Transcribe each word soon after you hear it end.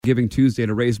Giving Tuesday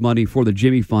to raise money for the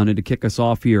Jimmy Fund, and to kick us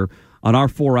off here on our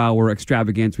 4-hour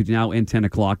extravaganza between now and 10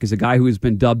 o'clock is a guy who has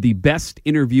been dubbed the best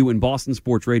interview in Boston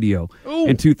sports radio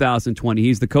in 2020.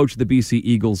 He's the coach of the BC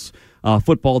Eagles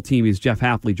football team. He's Jeff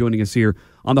Hafley joining us here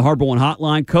on the Harbor One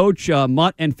Hotline. Coach,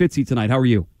 Mutt and Fitzy tonight, how are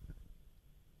you?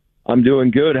 I'm doing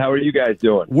good. How are you guys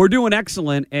doing? We're doing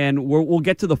excellent, and we'll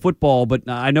get to the football, but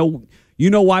I know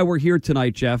you know why we're here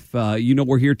tonight, Jeff.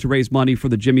 We're here to raise money for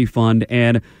the Jimmy Fund,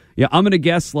 and yeah, I'm going to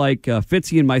guess like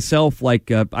Fitzy and myself,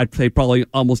 I'd say probably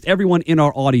almost everyone in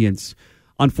our audience,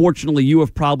 unfortunately, you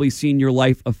have probably seen your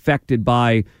life affected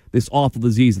by this awful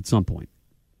disease at some point.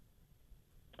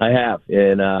 I have,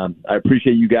 and I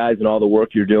appreciate you guys and all the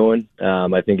work you're doing.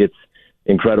 I think it's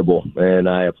incredible, and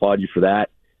I applaud you for that.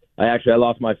 I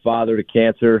lost my father to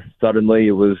cancer suddenly.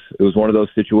 It was one of those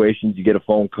situations. You get a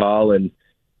phone call and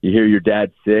you hear your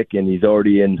dad's sick, and he's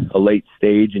already in a late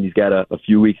stage, and he's got a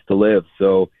few weeks to live.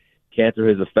 So cancer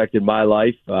has affected my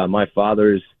life. My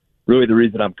father is really the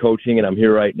reason I'm coaching and I'm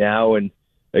here right now. And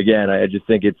again, I just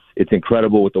think it's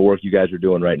incredible with the work you guys are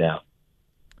doing right now.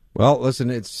 Well, listen,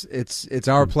 it's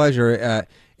our pleasure.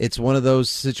 It's one of those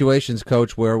situations,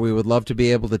 Coach, where we would love to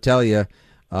be able to tell you,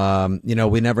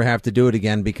 we never have to do it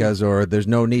again or there's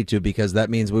no need to, because that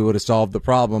means we would have solved the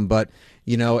problem. But,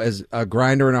 as a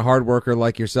grinder and a hard worker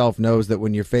like yourself knows that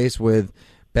when you're faced with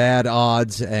bad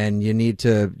odds and you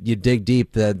dig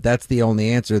deep, that's the only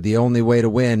answer. The only way to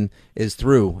win is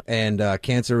through. And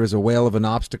cancer is a whale of an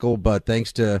obstacle, but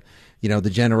thanks to the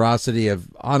generosity of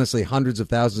honestly hundreds of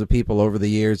thousands of people over the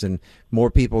years and more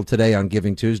people today on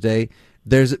Giving Tuesday,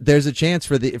 there's a chance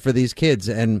for these kids.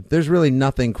 And there's really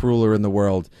nothing crueler in the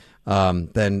world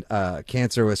than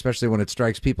cancer, especially when it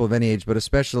strikes people of any age, but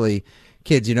especially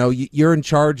kids. You're in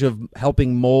charge of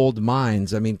helping mold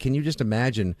minds. I mean, can you just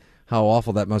imagine how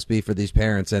awful that must be for these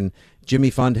parents? And Jimmy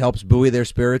Fund helps buoy their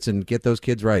spirits and get those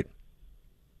kids right.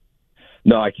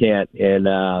 No, I can't. And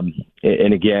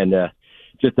again,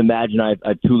 just imagine I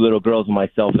have two little girls and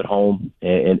myself at home,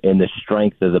 and the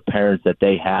strength of the parents that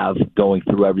they have going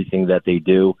through everything that they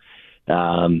do.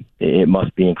 It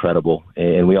must be incredible.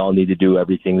 And we all need to do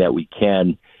everything that we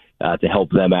can to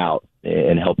help them out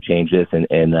and help change this.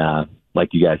 And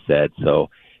like you guys said, so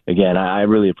again, I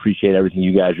really appreciate everything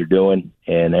you guys are doing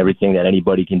and everything that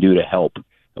anybody can do to help.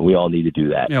 And we all need to do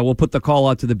that. Yeah, we'll put the call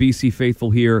out to the BC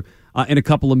faithful here in a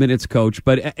couple of minutes, Coach.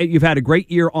 But you've had a great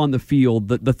year on the field.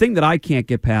 The thing that I can't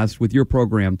get past with your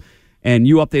program, and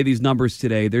you update these numbers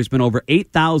today, there's been over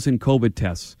 8,000 COVID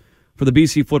tests for the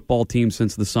BC football team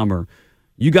since the summer.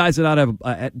 You guys do not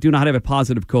have a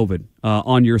positive COVID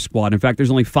on your squad. In fact,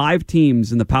 there's only 5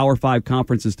 teams in the Power 5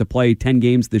 conferences to play 10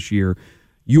 games this year.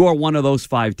 You are one of those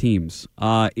 5 teams.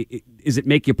 Does it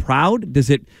make you proud?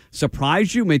 Does it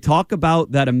surprise you? May talk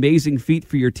about that amazing feat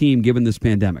for your team given this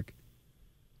pandemic.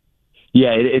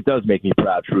 Yeah, it does make me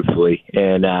proud, truthfully,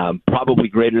 and probably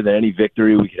greater than any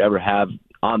victory we could ever have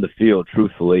on the field,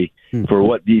 truthfully, for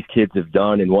what these kids have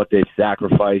done and what they've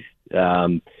sacrificed,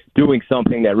 doing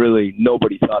something that really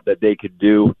nobody thought that they could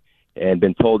do and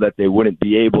been told that they wouldn't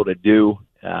be able to do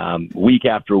week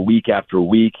after week after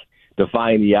week,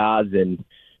 defying the odds. And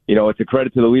it's a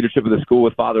credit to the leadership of the school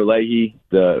with Father Leahy,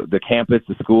 the campus,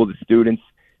 the school, the students,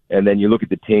 and then you look at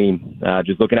the team,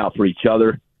 just looking out for each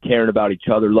other, caring about each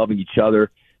other, loving each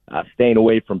other, staying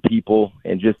away from people,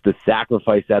 and just the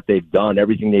sacrifice that they've done,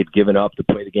 everything they've given up to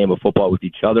play the game of football with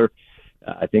each other.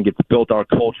 I think it's built our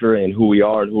culture and who we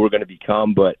are and who we're going to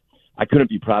become, but I couldn't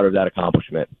be prouder of that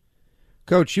accomplishment.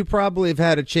 Coach, you probably have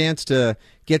had a chance to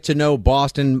get to know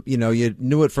Boston. You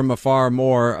knew it from afar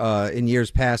more in years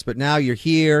past, but now you're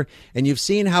here and you've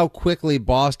seen how quickly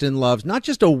Boston loves not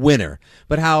just a winner,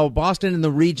 but how Boston and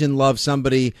the region loves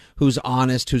somebody who's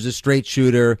honest, who's a straight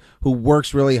shooter, who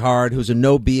works really hard, who's a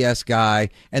no BS guy,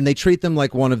 and they treat them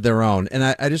like one of their own. And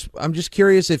I'm just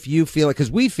curious if you feel it,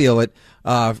 because we feel it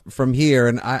from here,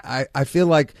 and I feel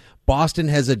like Boston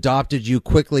has adopted you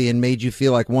quickly and made you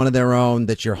feel like one of their own,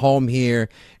 that you're home here.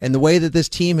 And the way that this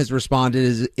team has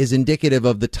responded is indicative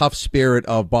of the tough spirit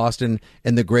of Boston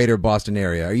and the greater Boston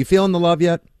area. Are you feeling the love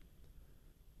yet?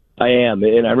 I am,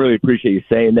 and I really appreciate you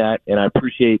saying that, and I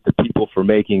appreciate the people for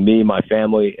making me, my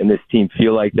family, and this team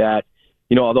feel like that.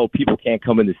 Although people can't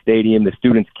come in the stadium, the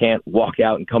students can't walk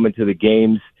out and come into the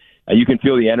games, you can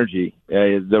feel the energy.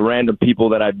 The random people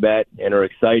that I've met and are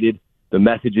excited, the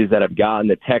messages that I've gotten,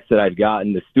 the texts that I've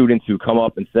gotten, the students who come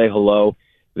up and say hello,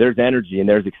 there's energy and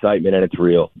there's excitement, and it's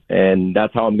real. And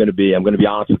that's how I'm going to be. I'm going to be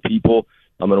honest with people.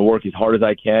 I'm going to work as hard as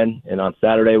I can. And on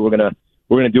Saturday, we're going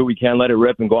to do what we can, let it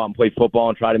rip, and go out and play football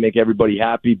and try to make everybody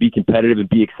happy, be competitive, and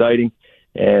be exciting.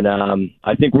 And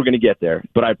I think we're going to get there.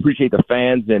 But I appreciate the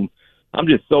fans and I'm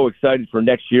just so excited for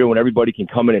next year when everybody can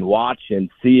come in and watch and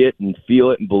see it and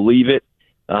feel it and believe it.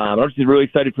 I'm just really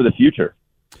excited for the future.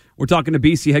 We're talking to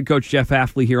BC head coach Jeff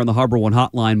Hafley here on the Harbor One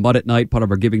Hotline, Mud at Night, part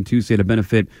of our Giving Tuesday to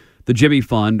benefit the Jimmy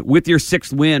Fund. With your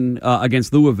 6th win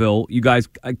against Louisville, you guys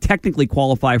technically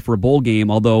qualify for a bowl game,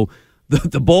 although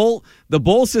the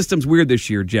bowl system's weird this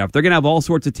year, Jeff. They're going to have all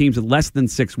sorts of teams with less than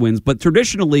 6 wins, but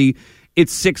traditionally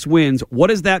it's 6 wins. What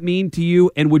does that mean to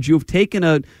you, and would you have taken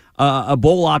a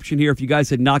bowl option here if you guys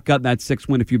had not gotten that 6th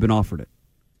win if you've been offered it?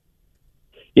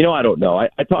 I don't know.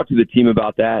 I talked to the team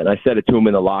about that, and I said it to them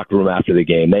in the locker room after the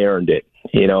game. They earned it.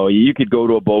 You could go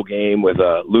to a bowl game with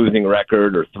a losing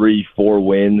record or 3-4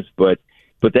 wins, but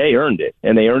they earned it,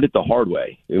 and they earned it the hard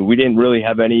way. We didn't really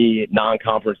have any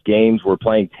non-conference games. We're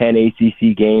playing 10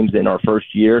 ACC games in our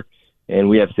first year, and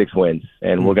we have 6 wins.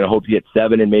 And we're going to hope to get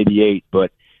 7 and maybe 8,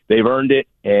 but they've earned it.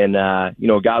 And,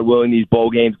 God willing, these bowl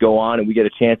games go on, and we get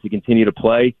a chance to continue to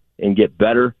play and get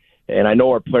better. And I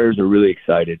know our players are really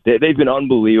excited. They've been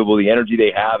unbelievable, the energy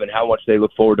they have and how much they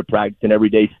look forward to practicing every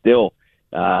day still.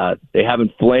 They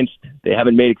haven't flinched. They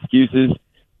haven't made excuses.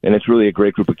 And it's really a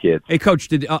great group of kids. Hey, Coach,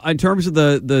 in terms of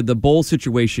the bowl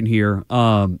situation here,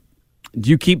 do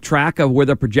you keep track of where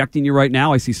they're projecting you right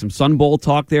now? I see some Sun Bowl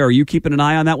talk there. Are you keeping an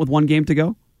eye on that with 1 game to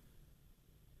go?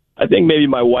 I think maybe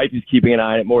my wife is keeping an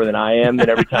eye on it more than I am. And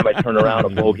every time I turn around,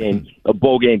 a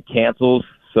bowl game cancels.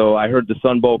 So I heard the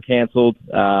Sun Bowl canceled.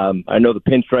 I know the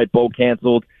Pinstripe Bowl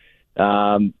canceled.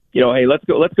 Hey,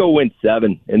 let's go win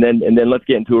 7, and then let's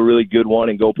get into a really good one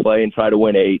and go play and try to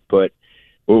win 8. But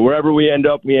wherever we end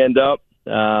up, we end up.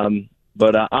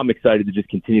 But I'm excited to just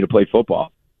continue to play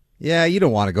football. Yeah, you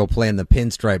don't want to go play in the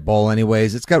Pinstripe Bowl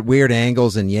anyways. It's got weird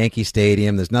angles in Yankee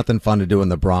Stadium. There's nothing fun to do in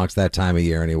the Bronx that time of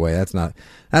year anyway. That's not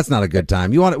a good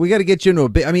time. We got to get you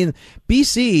into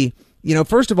BC.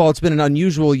 First of all, it's been an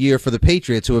unusual year for the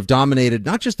Patriots, who have dominated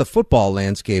not just the football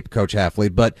landscape, Coach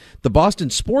Hafley, but the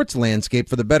Boston sports landscape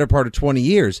for the better part of 20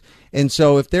 years. And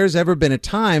so if there's ever been a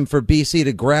time for BC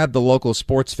to grab the local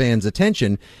sports fans'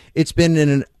 attention, it's been in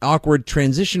an awkward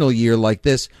transitional year like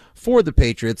this for the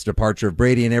Patriots, departure of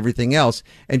Brady and everything else.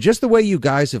 And just the way you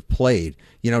guys have played,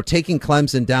 taking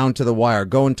Clemson down to the wire,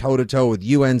 going toe-to-toe with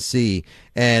UNC,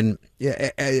 and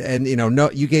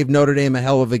you gave Notre Dame a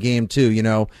hell of a game too.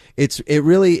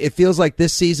 It feels like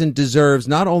this season deserves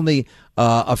not only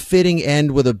a fitting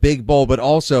end with a big bowl, but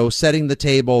also setting the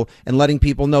table and letting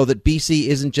people know that BC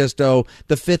isn't just the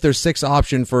 5th or 6th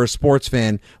option for a sports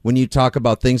fan when you talk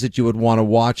about things that you would want to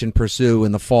watch and pursue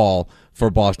in the fall for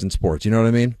Boston sports. You know what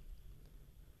I mean?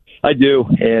 I do.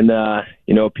 And,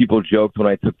 people joked when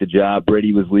I took the job,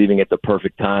 Brady was leaving at the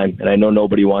perfect time. And I know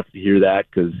nobody wants to hear that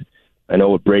because I know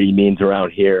what Brady means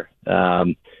around here.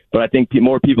 But I think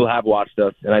more people have watched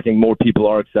us, and I think more people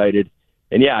are excited.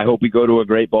 And, yeah, I hope we go to a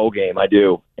great bowl game. I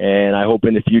do. And I hope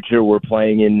in the future we're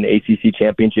playing in ACC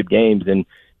championship games. And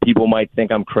people might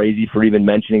think I'm crazy for even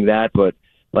mentioning that. But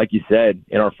like you said,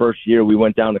 in our first year, we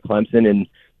went down to Clemson and,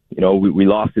 we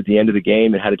lost at the end of the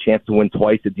game and had a chance to win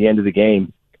twice at the end of the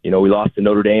game. We lost to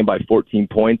Notre Dame by 14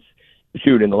 points.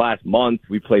 In the last month,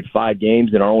 we played 5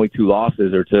 games, and our only 2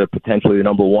 losses are to potentially the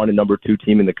number 1 and number 2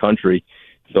 team in the country.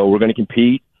 So we're going to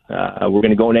compete. We're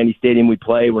going to go in any stadium we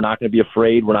play. We're not going to be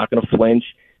afraid. We're not going to flinch.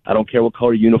 I don't care what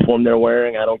color uniform they're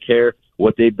wearing. I don't care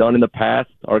what they've done in the past.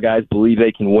 Our guys believe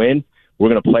they can win. We're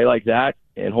going to play like that,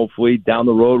 and hopefully down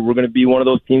the road we're going to be one of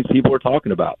those teams people are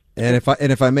talking about. And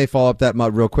if I may follow up that,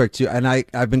 Mud, real quick too, and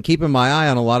I've been keeping my eye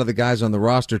on a lot of the guys on the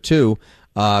roster too.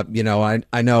 I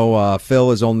know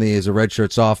Phil is a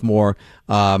redshirt sophomore.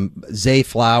 Zay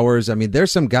Flowers. I mean,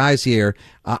 there's some guys here.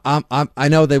 I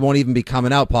know they won't even be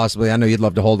coming out possibly. I know you'd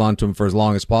love to hold on to them for as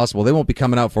long as possible. They won't be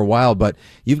coming out for a while, but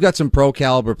you've got some pro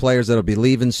caliber players that'll be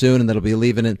leaving soon and that'll be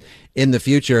leaving in the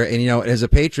future. And, as a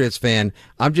Patriots fan,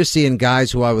 I'm just seeing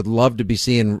guys who I would love to be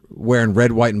seeing wearing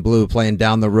red, white, and blue playing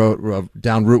down the road,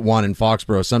 down Route 1 in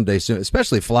Foxborough someday soon,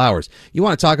 especially Flowers. You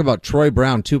want to talk about Troy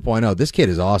Brown 2.0. This kid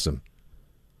is awesome.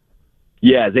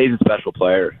 Yeah, Zay's a special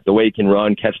player. The way he can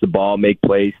run, catch the ball, make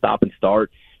plays, stop and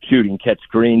start, shoot. He can catch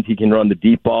screens. He can run the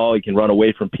deep ball. He can run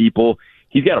away from people.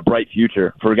 He's got a bright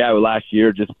future. For a guy who last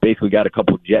year just basically got a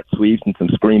couple of jet sweeps and some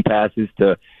screen passes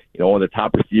to, one of the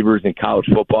top receivers in college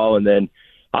football. And then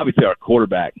obviously our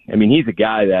quarterback. I mean, he's a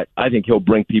guy that I think he'll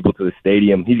bring people to the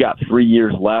stadium. He's got 3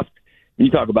 years left. You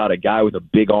talk about a guy with a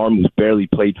big arm who's barely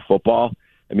played football.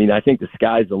 I mean, I think the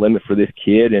sky's the limit for this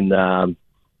kid. And,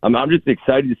 I'm just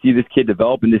excited to see this kid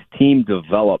develop and this team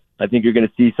develop. I think you're going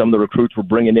to see some of the recruits we're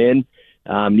bringing in,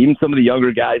 even some of the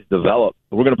younger guys develop.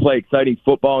 We're going to play exciting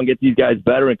football and get these guys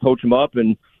better and coach them up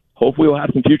and hopefully we'll have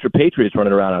some future Patriots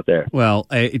running around out there. Well,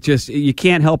 you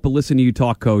can't help but listen to you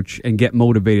talk, Coach, and get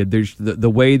motivated. There's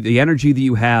the energy that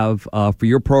you have for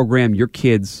your program, your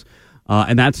kids,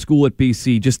 and that school at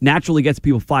BC just naturally gets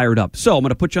people fired up. So I'm going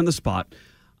to put you on the spot.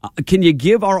 Can you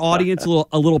give our audience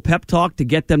a little pep talk to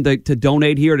get them to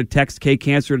donate here, to text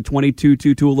K-Cancer to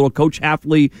 2222, a little Coach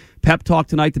Hafley pep talk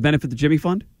tonight to benefit the Jimmy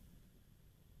Fund?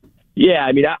 Yeah,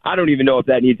 I mean, I don't even know if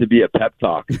that needs to be a pep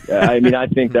talk. I mean, I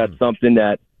think that's something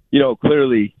that,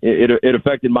 clearly it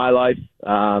affected my life,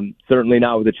 certainly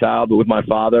not with a child, but with my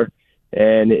father.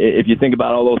 And if you think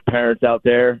about all those parents out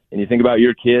there and you think about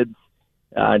your kids,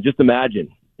 just imagine.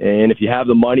 And if you have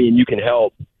the money and you can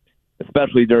help,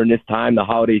 especially during this time, the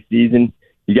holiday season,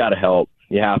 you got to help.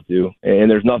 You have to.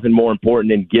 And there's nothing more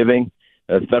important than giving,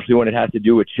 especially when it has to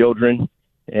do with children.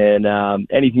 And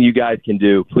anything you guys can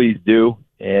do, please do.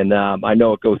 And I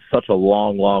know it goes such a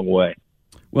long, long way.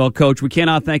 Well, Coach, we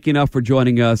cannot thank you enough for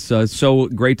joining us. So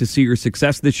great to see your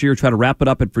success this year. Try to wrap it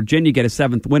up at Virginia, get a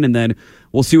 7th win, and then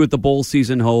we'll see what the bowl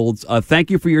season holds.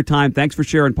 Thank you for your time. Thanks for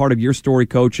sharing part of your story,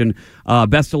 Coach, and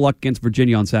best of luck against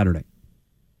Virginia on Saturday.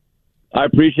 I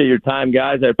appreciate your time,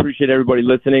 guys. I appreciate everybody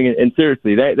listening. And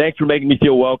seriously, thanks for making me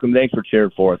feel welcome. Thanks for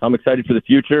cheering for us. I'm excited for the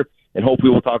future, and hopefully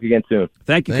we'll talk again soon.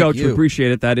 Thank you, Coach. We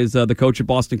appreciate it. That is the coach at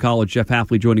Boston College, Jeff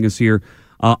Hafley, joining us here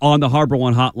on the Harbor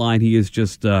One Hotline. He is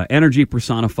just energy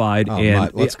personified.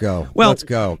 Let's go. Well, let's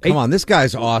go. Come on, this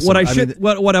guy's awesome. What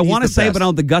I want to say, but I don't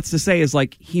have the guts to say, is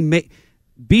like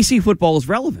BC football is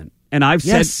relevant, and I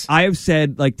have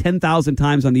said like 10,000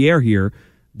 times on the air here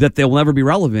that they'll never be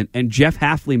relevant, and Jeff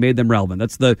Hafley made them relevant.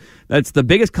 That's the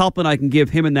biggest compliment I can give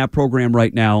him in that program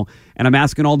right now. And I'm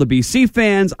asking all the BC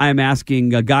fans, I'm asking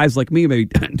guys like me, maybe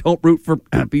don't root for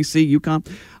BC, UConn.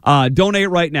 Donate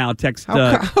right now. Text.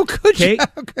 How could you?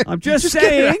 I'm just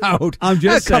saying. I'm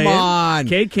just saying. Come on.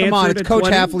 Come on. It's Coach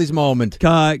Hafley's moment.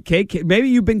 Maybe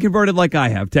you've been converted like I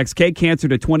have. Text K-Cancer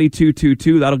to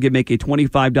 2222. That'll make a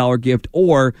 $25 gift.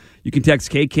 Or you can text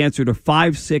K-Cancer to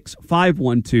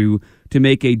 56512 to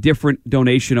make a different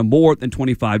donation of more than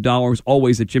 $25,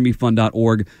 always at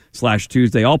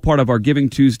jimmyfund.org/Tuesday. All part of our Giving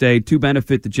Tuesday to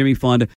benefit the Jimmy Fund